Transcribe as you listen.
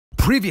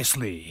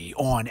Previously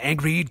on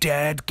Angry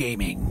Dad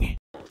Gaming.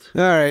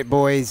 Alright,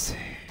 boys.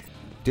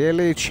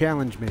 Daily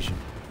challenge mission.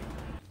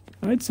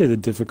 I'd say the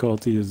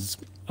difficulty is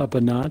up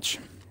a notch.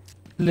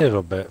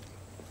 Little bit.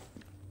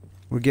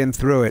 We're getting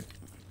through it.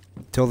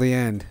 Till the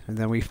end. And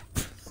then we...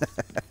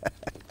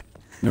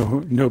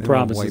 No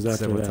promises after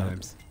several that.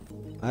 times.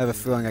 I have a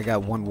feeling I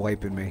got one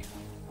wipe in me.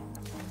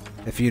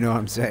 If you know what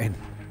I'm saying.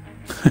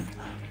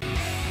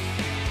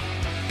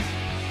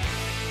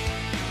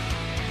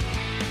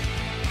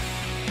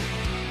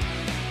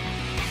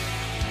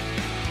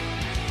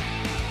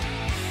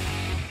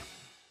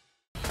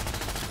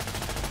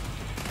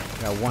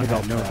 Got one I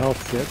got no pack.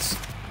 health kits.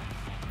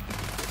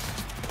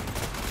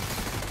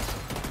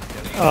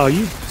 Oh,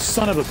 you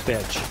son of a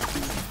bitch.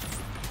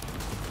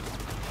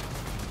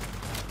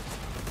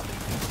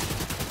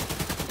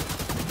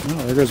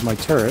 Oh, there goes my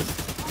turret.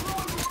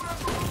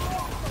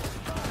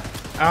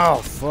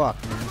 Oh, fuck,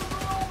 man.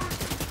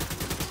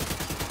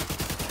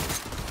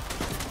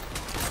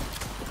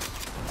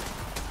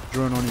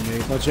 Drone on you,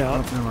 Nate. Watch out.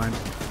 Oh, never mind.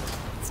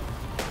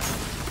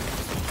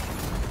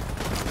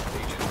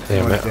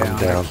 Damn it, Down. I'm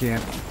down. I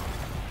can't.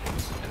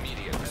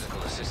 Immediate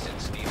medical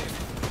assistance needed.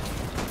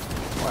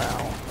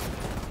 Wow.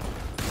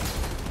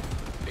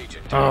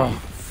 Agent down.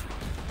 Oh,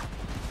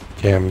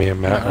 Yeah, me and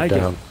Matt Yeah, I are get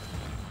down.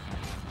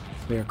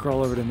 yeah,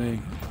 crawl over to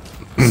me.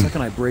 The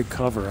second I break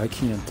cover, I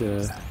can't,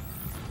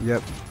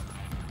 Yep.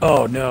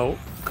 Oh, no.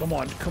 Come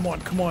on, come on,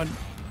 come on.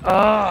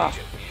 Ah!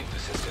 Agent needs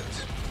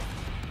assistance.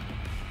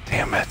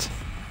 Damn it.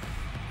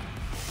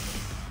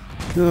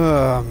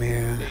 Oh,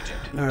 man. Agent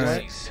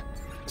Alright.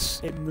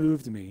 deceased. It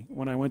moved me.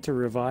 When I went to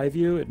revive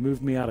you, it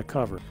moved me out of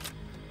cover.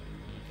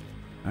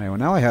 Alright, well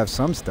now I have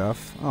some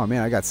stuff. Oh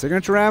man, I got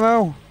signature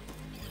ammo.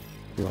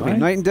 Do I mean, I?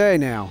 night and day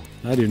now.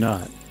 I do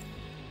not.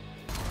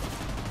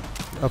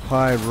 Up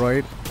high,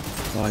 right.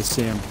 Oh, I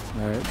see him.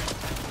 Alright.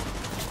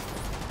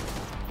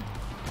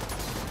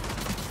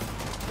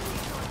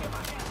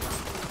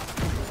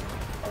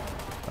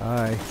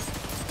 Aye.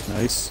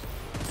 Nice.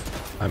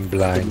 I'm Good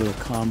blind. little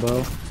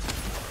combo.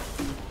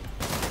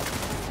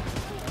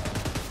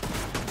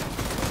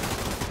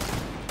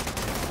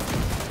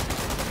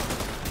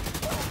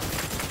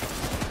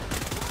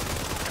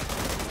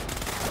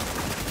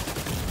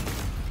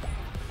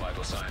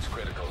 Vital signs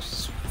critical.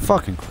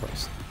 Fucking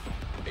Christ.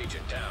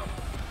 Agent down.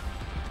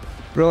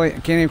 Really? I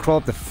can't even crawl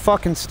up the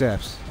fucking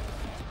steps.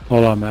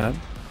 Hold on, Matt.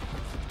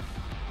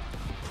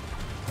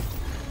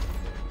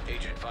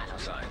 Agent vital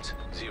signs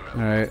 0.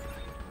 Alright.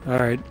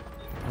 Alright.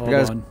 Hold got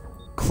his- on.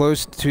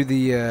 Close to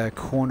the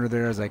corner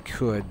there as I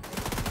could.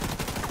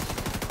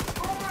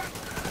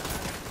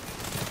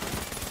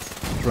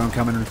 Drone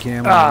coming in the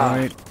cam. Ah.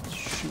 Right.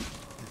 Shoot.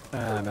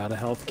 Ah, I'm out of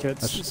health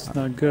kits. That's- This is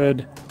not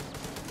good.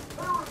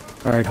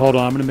 Alright, hold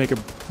on. I'm going to make a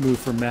move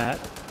for Matt.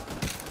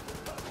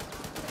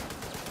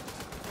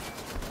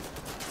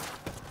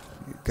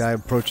 Guy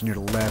approaching your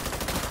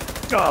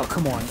left. Oh,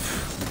 come on.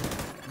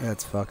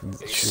 That's fucking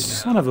shit.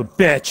 Son of a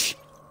bitch.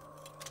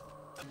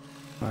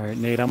 Alright,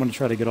 Nate, I'm going to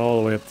try to get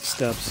all the way up the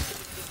steps.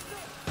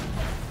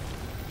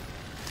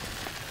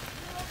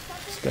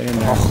 Stay in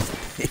there. Oh.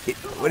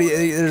 What do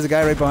you? There's a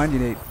guy right behind you,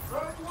 Nate.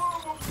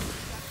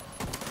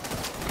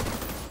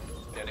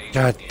 An agent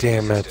God needs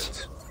damn it.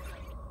 assistance.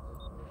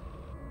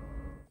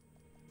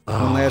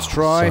 One last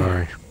try.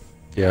 Sorry.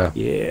 Yeah.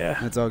 Yeah.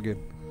 That's all good.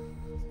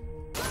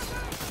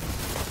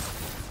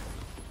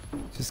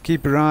 Just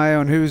keep your eye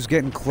on who's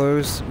getting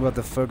close. We'll have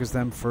to focus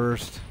them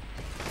first.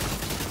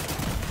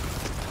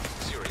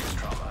 Serious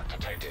trauma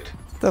detected.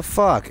 The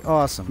fuck?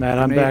 Awesome. Matt,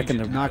 I'm Grenade back in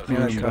the knocked me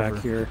out of room cover.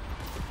 back here.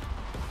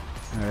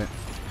 Alright.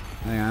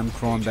 Hang on, I'm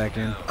crawling back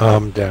in.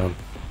 I'm down.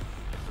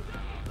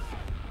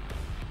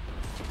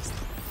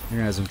 You're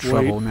gonna have some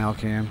trouble now,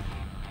 Cam.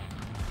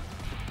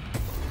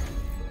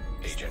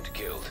 Agent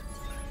killed.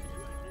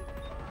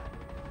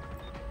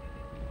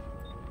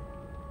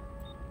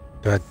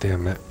 God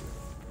damn it.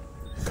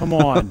 Come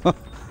on.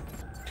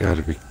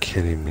 Gotta be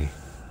kidding me.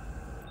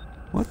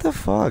 What the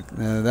fuck?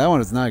 That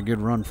one is not a good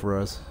run for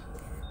us.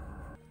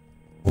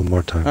 One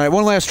more time. Alright,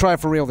 one last try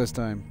for real this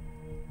time.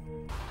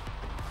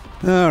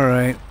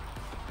 Alright.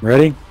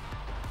 Ready?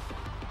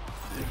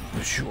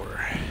 Sure.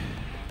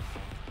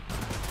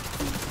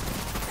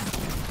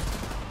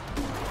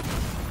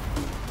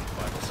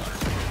 Vital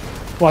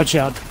signs Watch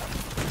out.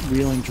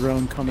 Wheeling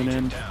drone coming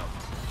in. down.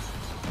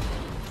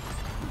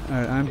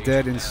 Alright, I'm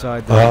dead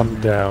inside the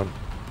I'm down.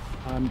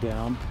 I'm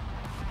down.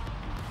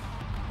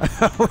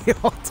 we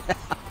all down.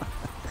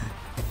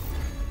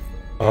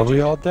 Are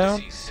we all down?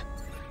 Deceased.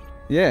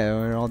 Yeah,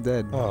 we're all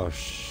dead. Oh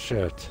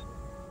shit.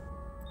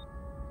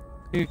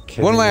 You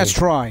kidding One last me?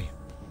 try.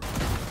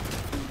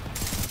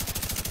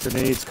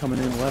 Grenades coming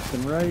in left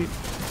and right.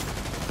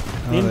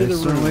 Oh, Into they the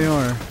certainly room.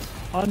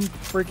 are.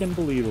 Unfreaking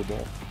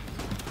believable.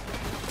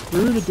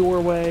 Through the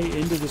doorway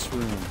into this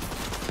room.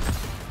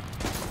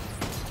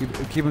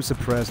 Keep them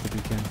suppressed if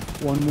you can.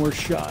 One more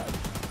shot.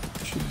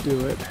 Should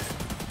do it.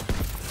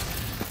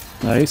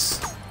 Nice.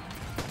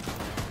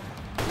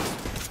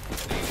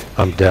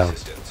 I'm down.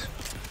 Assistance.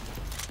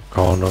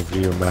 Calling over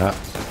you, Matt.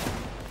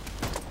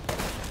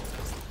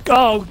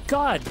 Oh,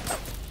 God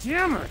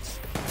damn it!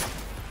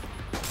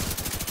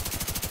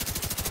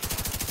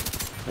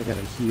 I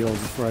gotta heal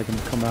before I can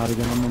come out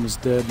again. I'm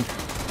almost dead.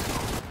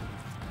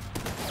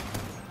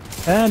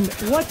 And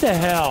what the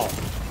hell?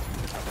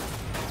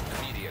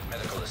 Immediate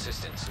medical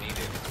assistance needed.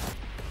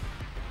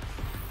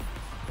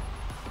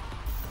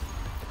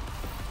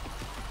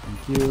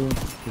 Thank you.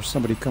 There's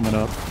somebody coming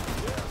up.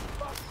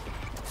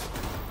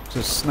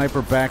 Just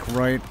sniper back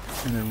right,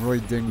 and then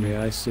really ding me.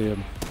 Yeah, I see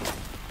him.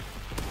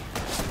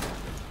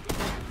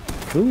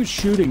 Who is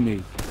shooting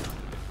me?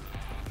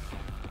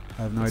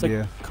 I have no It's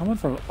idea. like coming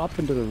from up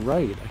and to the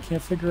right. I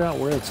can't figure out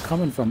where it's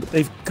coming from. But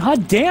they've...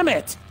 God damn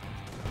it!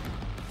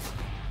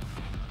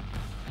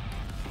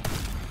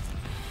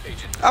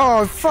 Agent.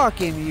 Oh,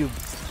 fucking you.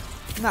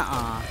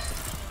 Nuh-uh.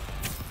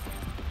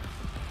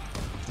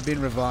 I'm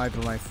being revived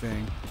by my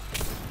thing.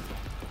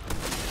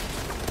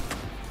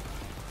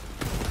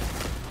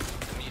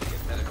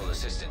 Immediate medical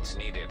assistance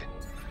needed.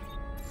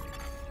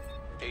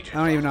 Agent I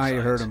don't even know how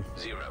you heard him.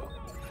 0.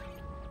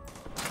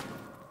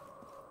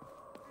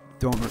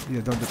 Don't.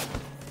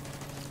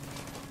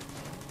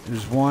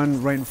 There's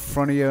one right in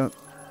front of you.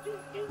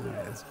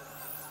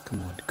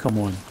 Come on, come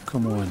on,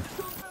 come on.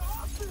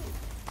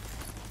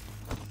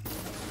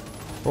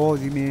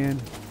 Holy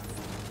man.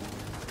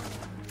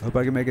 Hope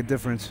I can make a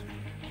difference.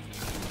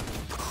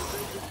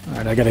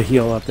 Alright, I gotta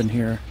heal up in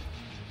here.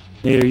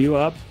 Nate, are you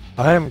up?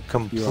 I am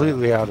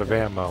completely out of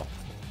ammo.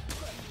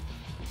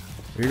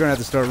 You're gonna have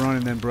to start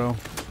running then, bro.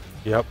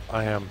 Yep,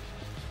 I am.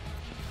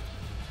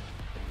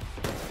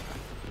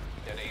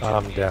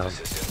 I'm down.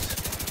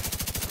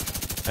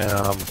 And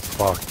I'm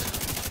fucked.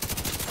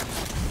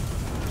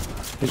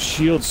 His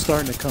shield's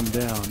starting to come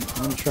down.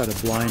 I'm gonna try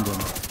to blind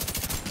him.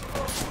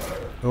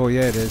 Oh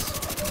yeah, it is.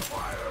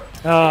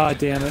 Ah,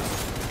 damn it.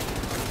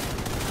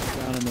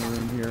 Down in the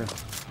room here.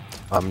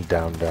 I'm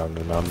down,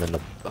 and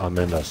I'm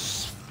in a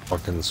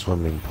fucking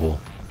swimming pool.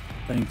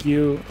 Thank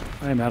you.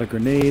 I'm out of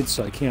grenades,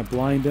 so I can't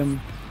blind him.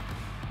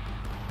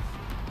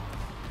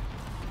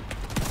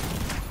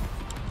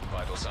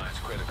 Vital signs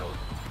critical.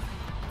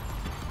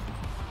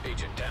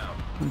 Agent down.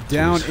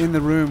 Down Jeez. in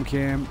the room,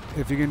 Cam.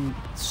 If you can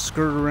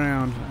skirt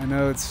around. I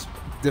know it's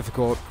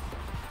difficult.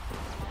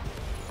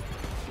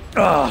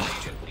 Ah,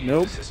 Agent needs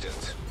nope.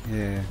 assistance.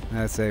 Yeah,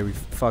 I'd say we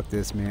fucked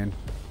this, man.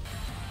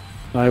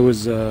 I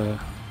was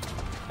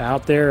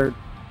out there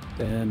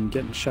and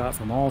getting shot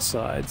from all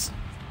sides.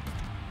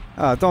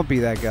 Oh, don't be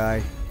that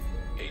guy.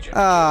 Agent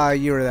Ah,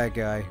 you were that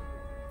guy.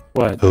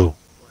 What? Who?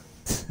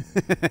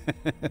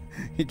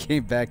 He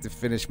came back to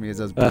finish me as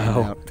I was bleeding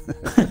Oh. out.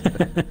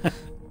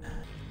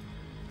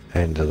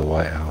 Into the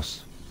White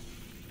House.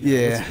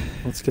 Yeah.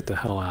 Let's get the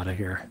hell out of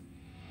here.